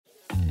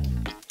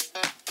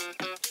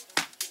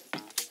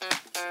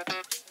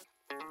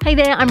Hey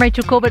there, I'm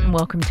Rachel Corbett and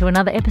welcome to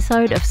another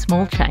episode of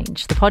Small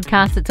Change, the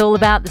podcast that's all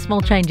about the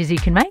small changes you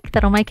can make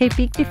that'll make a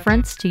big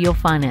difference to your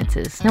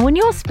finances. Now, when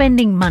you're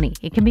spending money,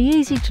 it can be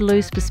easy to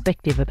lose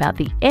perspective about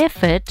the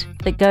effort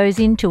that goes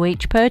into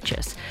each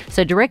purchase.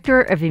 So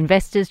Director of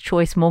Investors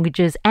Choice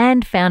Mortgages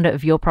and founder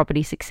of Your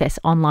Property Success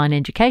Online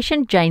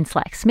Education, Jane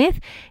Slack-Smith,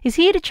 is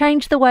here to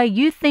change the way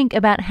you think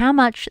about how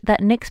much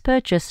that next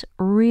purchase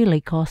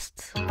really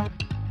costs.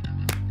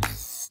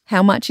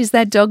 How much is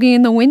that doggy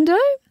in the window?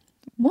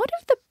 What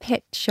if the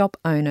pet shop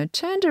owner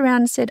turned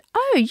around and said,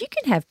 "Oh, you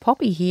can have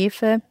Poppy here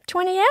for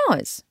 20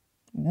 hours.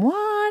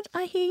 What,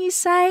 I hear you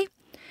say?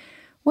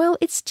 Well,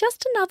 it's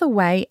just another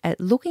way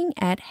at looking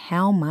at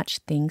how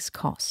much things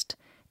cost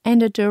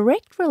and a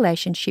direct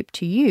relationship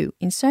to you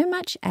in so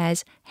much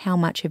as how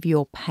much of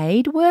your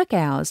paid work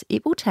hours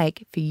it will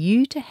take for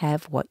you to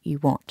have what you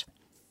want.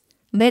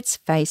 Let's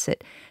face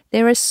it,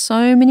 there are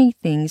so many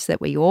things that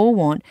we all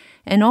want,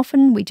 and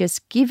often we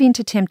just give in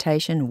to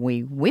temptation.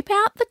 We whip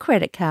out the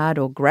credit card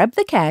or grab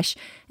the cash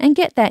and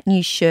get that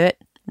new shirt,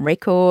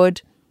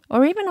 record,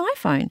 or even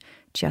iPhone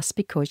just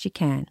because you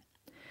can.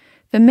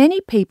 For many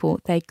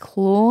people, they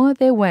claw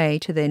their way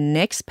to their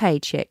next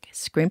paycheck,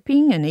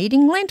 scrimping and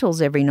eating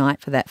lentils every night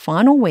for that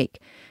final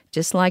week.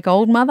 Just like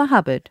old Mother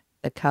Hubbard,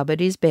 the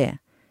cupboard is bare.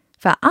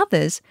 For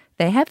others,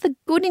 they have the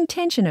good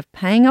intention of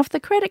paying off the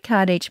credit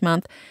card each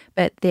month,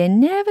 but there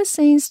never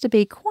seems to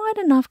be quite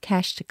enough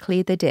cash to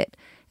clear the debt,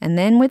 and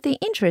then with the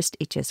interest,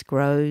 it just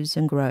grows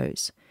and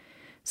grows.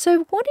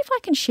 So what if I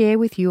can share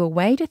with you a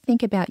way to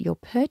think about your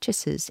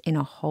purchases in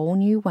a whole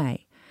new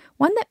way,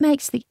 one that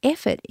makes the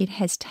effort it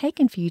has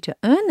taken for you to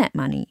earn that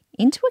money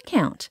into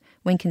account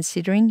when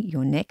considering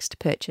your next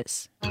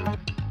purchase?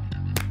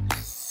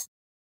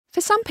 For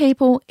some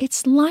people,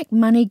 it's like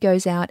money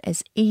goes out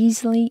as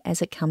easily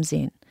as it comes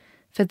in.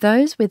 For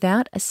those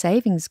without a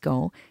savings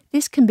goal,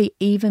 this can be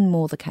even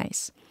more the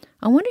case.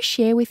 I want to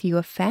share with you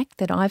a fact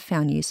that I've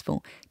found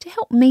useful to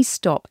help me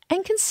stop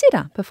and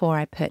consider before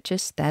I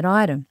purchase that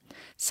item.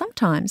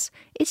 Sometimes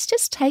it's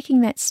just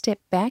taking that step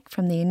back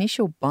from the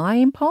initial buy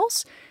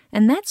impulse,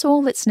 and that's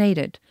all that's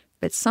needed.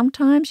 But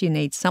sometimes you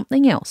need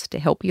something else to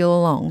help you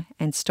along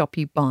and stop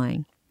you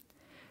buying.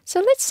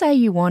 So let's say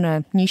you want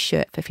a new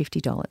shirt for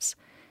 $50.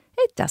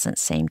 It doesn't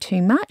seem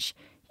too much.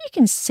 You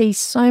can see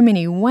so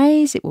many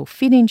ways it will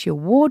fit into your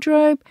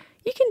wardrobe.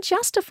 You can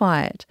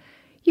justify it.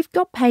 You've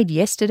got paid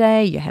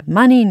yesterday, you have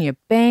money in your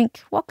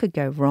bank. What could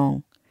go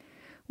wrong?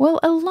 Well,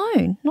 a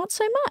loan, not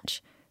so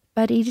much.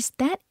 But it is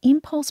that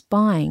impulse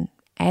buying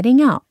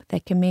adding up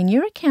that can mean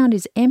your account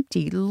is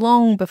empty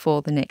long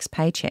before the next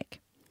paycheck.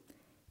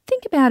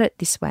 Think about it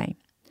this way.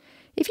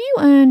 If you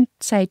earn,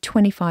 say,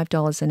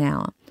 $25 an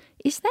hour,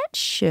 is that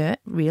shirt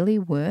really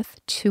worth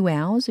 2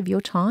 hours of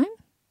your time?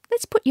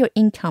 Let's put your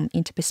income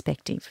into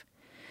perspective.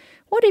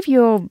 What if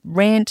your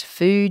rent,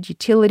 food,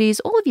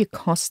 utilities, all of your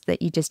costs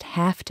that you just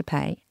have to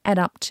pay add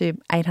up to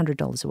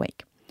 $800 a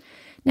week?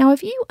 Now,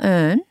 if you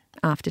earn,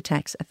 after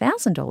tax,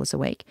 $1,000 a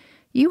week,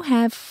 you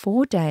have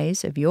 4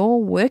 days of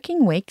your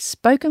working week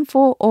spoken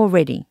for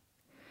already.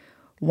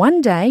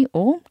 1 day,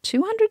 or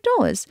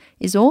 $200,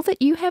 is all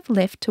that you have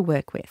left to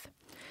work with.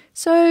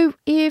 So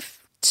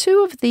if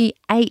 2 of the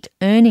 8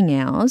 earning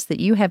hours that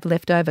you have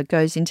left over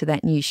goes into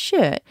that new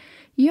shirt,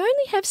 you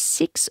only have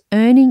 6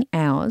 earning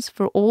hours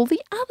for all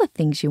the other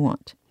things you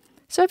want.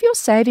 So if you're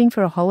saving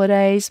for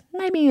holidays,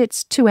 maybe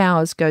it's 2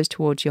 hours goes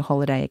towards your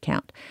holiday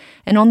account.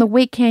 And on the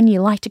weekend,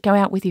 you like to go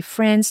out with your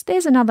friends,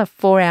 there's another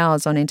 4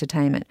 hours on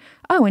entertainment.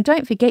 Oh, and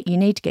don't forget you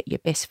need to get your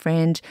best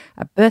friend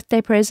a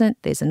birthday present,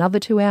 there's another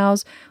 2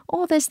 hours.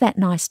 Or there's that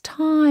nice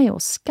tie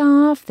or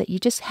scarf that you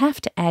just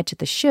have to add to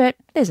the shirt,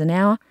 there's an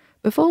hour.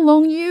 Before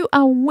long, you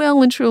are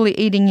well and truly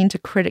eating into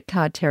credit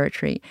card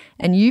territory,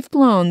 and you've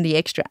blown the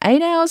extra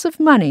 8 hours of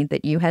money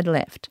that you had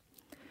left.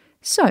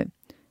 So,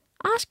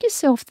 ask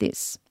yourself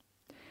this.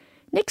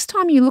 Next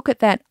time you look at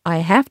that I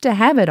have to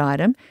have it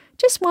item,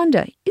 just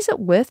wonder, is it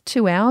worth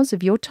 2 hours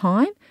of your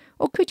time?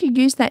 Or could you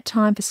use that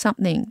time for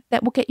something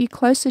that will get you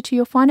closer to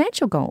your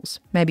financial goals?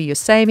 Maybe your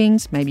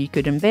savings, maybe you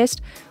could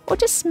invest, or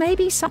just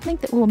maybe something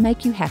that will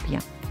make you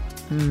happier.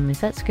 Is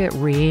that skirt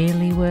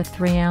really worth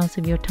 3 hours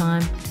of your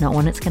time? Not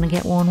one it's going to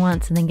get worn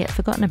once and then get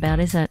forgotten about,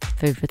 is it?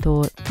 Food for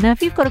thought. Now,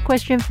 if you've got a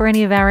question for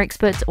any of our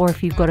experts, or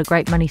if you've got a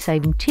great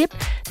money-saving tip,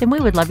 then we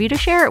would love you to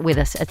share it with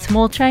us at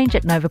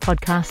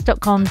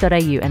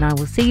smallchange@novapodcast.com.au, and I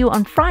will see you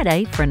on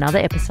Friday for another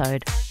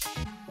episode.